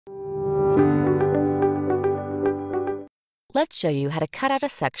Let's show you how to cut out a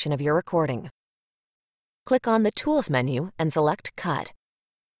section of your recording. Click on the Tools menu and select Cut.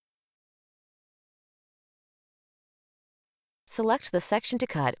 Select the section to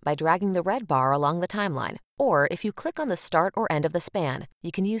cut by dragging the red bar along the timeline, or if you click on the start or end of the span,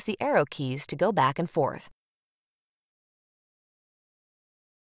 you can use the arrow keys to go back and forth.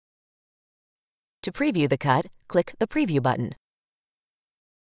 To preview the cut, click the Preview button.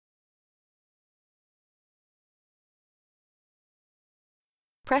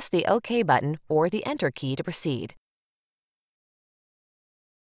 Press the OK button or the Enter key to proceed.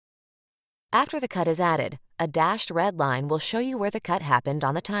 After the cut is added, a dashed red line will show you where the cut happened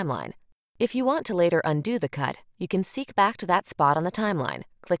on the timeline. If you want to later undo the cut, you can seek back to that spot on the timeline.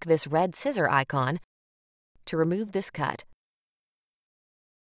 Click this red scissor icon to remove this cut.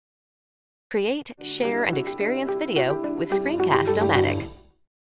 Create, share, and experience video with Screencast-O-Matic.